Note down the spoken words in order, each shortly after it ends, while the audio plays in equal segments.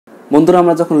বন্ধুরা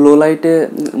আমরা যখন লো লাইটে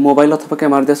মোবাইল অথবা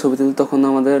ক্যামেরা দিয়ে ছবি তুলি তখন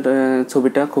আমাদের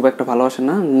ছবিটা খুব একটা ভালো আসে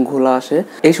না, ঘোলা আসে।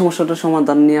 এই সমস্যাটার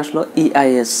সমাধান নিয়ে আসলো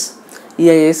EIS।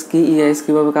 EIS কি, EIS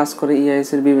কীভাবে কাজ করে, EIS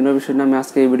এর বিভিন্ন বিষয় নিয়ে আমি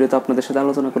আজকে এই ভিডিওতে আপনাদের সাথে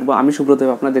আলোচনা করব। আমি সুব্রত,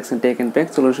 আপনারা দেখছেন টেক এন্ড প্যাক।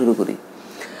 চলুন শুরু করি।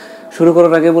 শুরু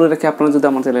করার আগে বলে রাখি, আপনারা যদি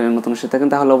আমার চ্যানেলে নতুন এসে থাকেন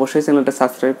তাহলে অবশ্যই চ্যানেলটা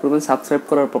সাবস্ক্রাইব করবেন। সাবস্ক্রাইব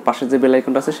করার পর পাশে যে বেল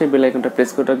আইকনটা আছে সেই বেল আইকনটা প্রেস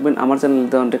করে রাখবেন আমার চ্যানেলে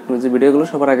দেওয়া টেকনোলজি ভিডিওগুলো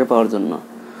সবার আগে পাওয়ার জন্য।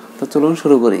 তো চলুন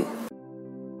শুরু করি।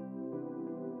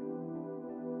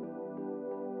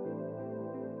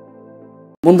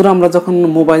 বন্ধুরা আমরা যখন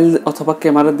মোবাইল অথবা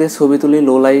ক্যামেরা দিয়ে ছবি তুলি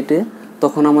লো লাইটে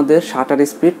তখন আমাদের শাটার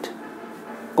স্পিড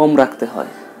কম রাখতে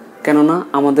হয়। কেননা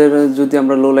আমাদের যদি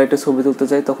আমরা লো লাইটে ছবি তুলতে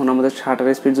যাই তখন আমাদের শাটার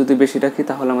স্পিড যদি বেশি রাখি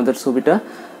তাহলে আমাদের ছবিটা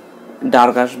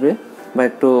ডার্ক আসবে বা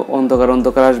একটু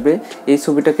অন্ধকার আসবে। এই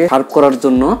ছবিটাকে শার্প করার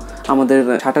জন্য আমাদের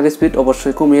শাটার স্পিড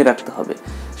অবশ্যই কমিয়ে রাখতে হবে।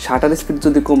 শাটার স্পিড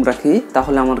যদি কম রাখি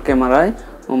তাহলে আমার ক্যামেরায়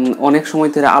অনেক সময়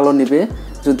ধরে আলো নিবে।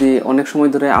 যদি অনেক সময়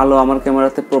ধরে আলো আমার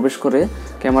ক্যামেরাতে প্রবেশ করে,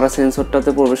 ক্যামেরা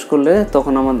সেন্সরটাতে প্রবেশ করলে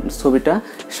তখন আমার ছবিটা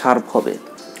শার্প হবে।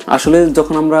 আসলে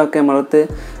যখন আমরা ক্যামেরাতে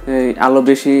আলো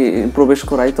বেশি প্রবেশ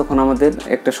করাই তখন আমাদের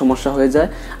একটা সমস্যা হয়ে যায়।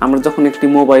 আমরা যখন একটি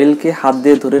মোবাইলকে হাত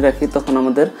দিয়ে ধরে রাখি তখন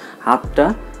আমাদের হাতটা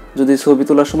যদি ছবি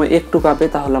তোলার সময় একটু কাঁপে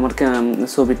তাহলে আমার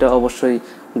ছবিটা অবশ্যই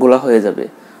গোলা হয়ে যাবে,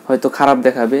 হয়তো খারাপ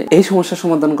দেখাবে। এই সমস্যার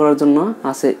সমাধান করার জন্য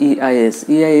আছে EIS।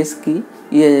 EIS কি?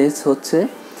 EIS হচ্ছে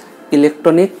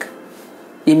ইলেকট্রনিক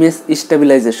ইমেজ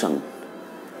স্টেবিলাইজেশন।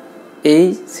 এই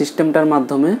সিস্টেমটার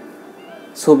মাধ্যমে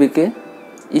ছবিকে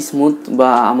স্মুথ বা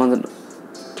আমাদের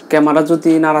ক্যামেরা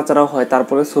যদি নাড়াচাড়াও হয়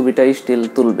তারপরে ছবিটা স্টিল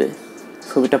তুলবে,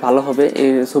 ছবিটা ভালো হবে।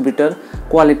 এই ছবিটার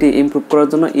কোয়ালিটি ইমপ্রুভ করার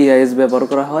জন্য EIS ব্যবহার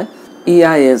করা হয়।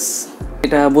 EIS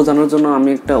এটা বোঝানোর জন্য আমি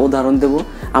একটা উদাহরণ দেব।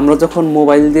 আমরা যখন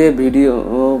মোবাইল দিয়ে ভিডিও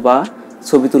বা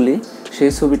ছবি তুলি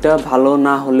সেই ছবিটা ভালো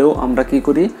না হলেও আমরা কি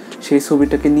করি, সেই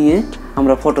ছবিটাকে নিয়ে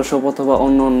আমরা ফটোশপ অথবা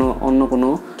অন্য কোনো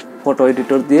ফটো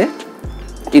এডিটর দিয়ে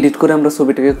এডিট করে আমরা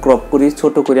ছবিটাকে ক্রপ করি,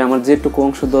 ছোট করি। আমার যেটুকু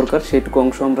অংশ দরকার সেইটুকু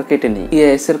অংশ আমরা কেটে নিই।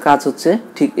 EIS এর কাজ হচ্ছে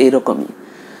ঠিক এইরকমই।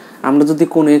 আমরা যদি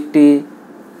কোনো একটি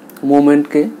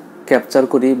মোমেন্টকে ক্যাপচার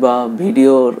করি বা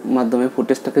ভিডিওর মাধ্যমে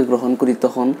ফুটেজটাকে গ্রহণ করি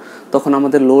তখন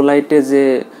আমাদের লো লাইটে যে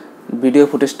ভিডিও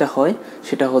ফুটেজটা হয়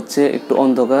সেটা হচ্ছে একটু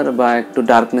অন্ধকার বা একটু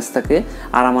ডার্কনেস থাকে।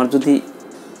 আর আমার যদি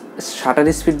শাটার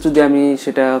স্পিড যদি আমি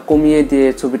সেটা কমিয়ে দিয়ে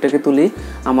ছবিটাকে তুলি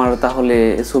আমার তাহলে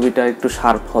ছবিটা একটু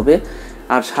শার্প হবে।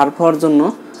 আর শার্প হওয়ার জন্য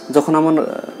যখন আমার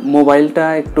মোবাইলটা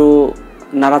একটু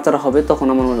নাড়াচাড়া হবে তখন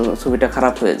আমার ছবিটা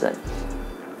খারাপ হয়ে যায়।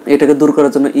 এটাকে দূর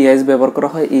করার জন্য EIS ব্যবহার করা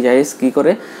হয়। EIS কী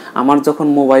করে, আমার যখন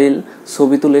মোবাইল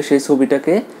ছবি তুলে সেই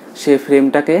ছবিটাকে, সেই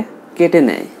ফ্রেমটাকে কেটে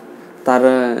নেয়, তার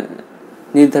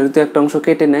নির্ধারিত একটা অংশ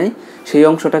কেটে নেয়। সেই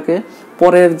অংশটাকে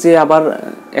পরের যে আবার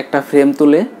একটা ফ্রেম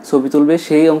তুলে ছবি তুলবে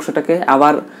সেই অংশটাকে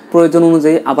আবার প্রয়োজন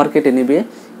অনুযায়ী আবার কেটে নেবে।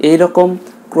 এই রকম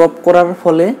ক্রপ করার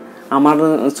ফলে আমার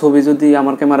ছবি যদি,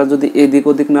 আমার ক্যামেরা যদি এদিক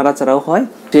ওদিক নাড়াচাড়াও হয়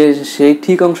সেই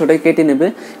ঠিক অংশটাই কেটে নেবে।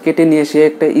 কেটে নিয়ে সে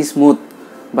একটা স্মুথ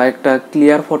বা একটা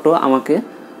ক্লিয়ার ফটো আমাকে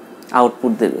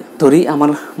আউটপুট দেবে। ধরি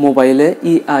আমার মোবাইলে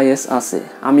EIS আছে,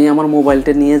 আমি আমার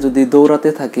মোবাইলটা নিয়ে যদি দৌড়াতে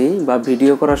থাকি বা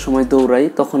ভিডিও করার সময় দৌড়াই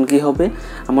তখন কি হবে,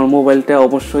 আমার মোবাইলটা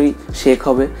অবশ্যই শেক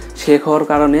হবে। শেক হওয়ার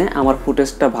কারণে আমার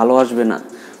ফুটেজটা ভালো আসবে না।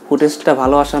 ফুটেজটা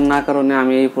ভালো আসার না কারণে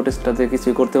আমি এই ফুটেজটাতে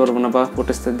কিছুই করতে পারবো না বা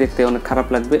ফুটেজটা দেখতে অনেক খারাপ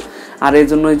লাগবে। আর এই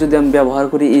জন্যই যদি আমি ব্যবহার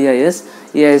করি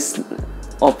EIS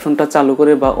অপশনটা চালু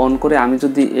করে বা অন করে আমি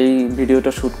যদি এই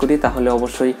ভিডিওটা শ্যুট করি তাহলে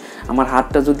অবশ্যই আমার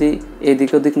হাতটা যদি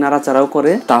এদিক ওদিক নাড়াচাড়াও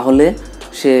করে তাহলে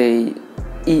সেই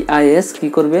EIS কি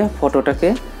করবে, ফটোটাকে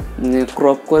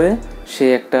ক্রপ করে সে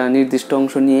একটা নির্দিষ্ট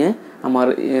অংশ নিয়ে আমার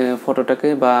ফটোটাকে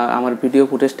বা আমার ভিডিও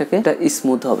ফুটেজটাকে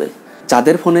স্মুথ হবে।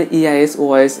 যাদের ফোনে EIS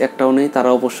OIS একটাও নেই তারা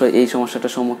অবশ্যই এই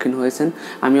সমস্যাটার সম্মুখীন হয়েছেন।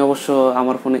 আমি অবশ্য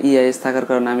আমার ফোনে EIS থাকার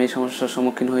কারণে আমি এই সমস্যার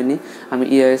সম্মুখীন হইনি। আমি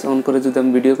EIS অন করে যদি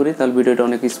আমি ভিডিও করি তাহলে ভিডিওটা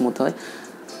অনেক স্মুথ হয়।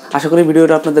 আশা করি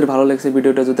ভিডিওটা আপনাদের ভালো লেগেছে।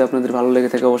 ভিডিওটা যদি আপনাদের ভালো লেগে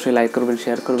থাকে অবশ্যই লাইক করবেন,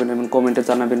 শেয়ার করবেন এবং কমেন্টে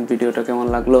জানাবেন ভিডিওটা কেমন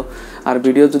লাগলো। আর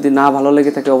ভিডিও যদি না ভালো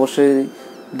লেগে থাকে অবশ্যই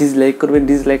ডিসলাইক করবেন।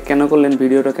 ডিসলাইক কেন করলেন,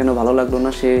 ভিডিওটা কেন ভালো লাগলো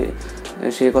না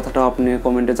সে কথাটাও আপনি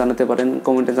কমেন্টে জানাতে পারেন।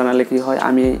 কমেন্টে জানালে কি হয়,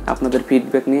 আমি আপনাদের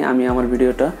ফিডব্যাক নিয়ে আমি আমার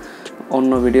ভিডিওটা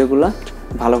অন্য ভিডিওগুলো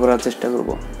ভালো করার চেষ্টা করব।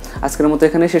 আজকের মতো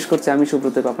এখানেই শেষ করছি। আমি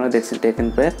সুব্রত, আপনারা দেখছেন take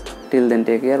and pack. Till then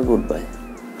take care, good bye.